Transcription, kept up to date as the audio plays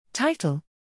Title: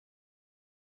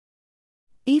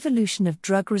 Evolution of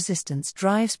drug resistance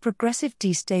drives progressive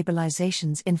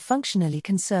destabilizations in functionally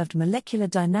conserved molecular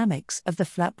dynamics of the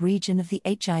flap region of the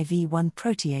HIV-1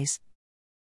 protease.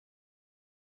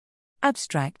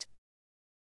 Abstract: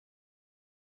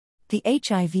 The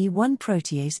HIV-1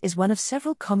 protease is one of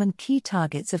several common key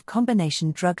targets of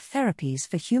combination drug therapies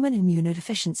for human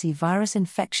immunodeficiency virus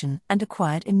infection and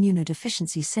acquired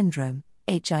immunodeficiency syndrome,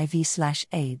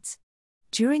 HIV/AIDS.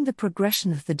 During the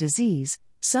progression of the disease,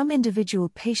 some individual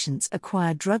patients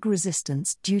acquire drug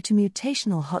resistance due to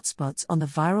mutational hotspots on the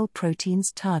viral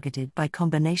proteins targeted by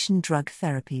combination drug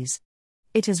therapies.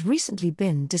 It has recently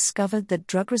been discovered that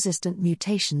drug-resistant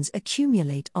mutations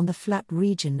accumulate on the flap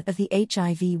region of the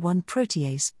HIV-1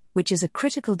 protease, which is a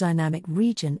critical dynamic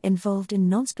region involved in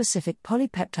nonspecific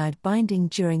polypeptide binding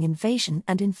during invasion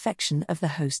and infection of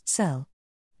the host cell.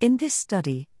 In this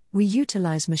study, we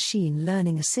utilize machine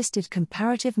learning-assisted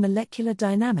comparative molecular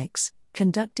dynamics,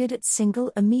 conducted at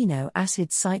single amino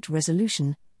acid site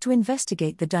resolution, to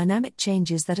investigate the dynamic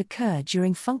changes that occur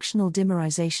during functional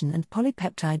dimerization and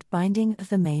polypeptide binding of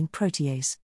the main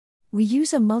protease. We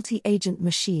use a multi-agent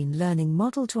machine learning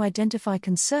model to identify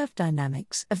conserved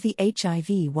dynamics of the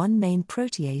HIV-1 main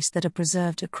protease that are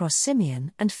preserved across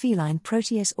simian and feline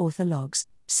protease orthologs,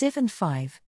 CIV and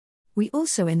 5. We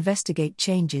also investigate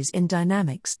changes in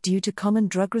dynamics due to common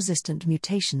drug-resistant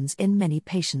mutations in many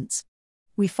patients.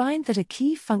 We find that a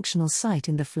key functional site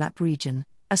in the flap region,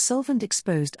 a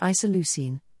solvent-exposed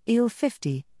isoleucine,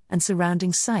 EL50, and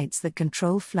surrounding sites that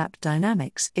control flap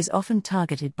dynamics is often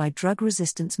targeted by drug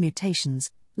resistance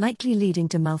mutations, likely leading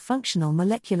to malfunctional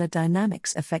molecular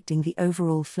dynamics affecting the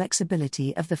overall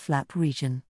flexibility of the flap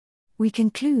region. We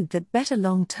conclude that better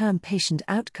long-term patient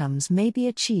outcomes may be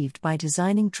achieved by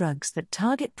designing drugs that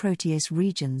target protease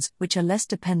regions which are less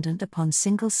dependent upon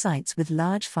single sites with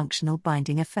large functional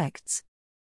binding effects.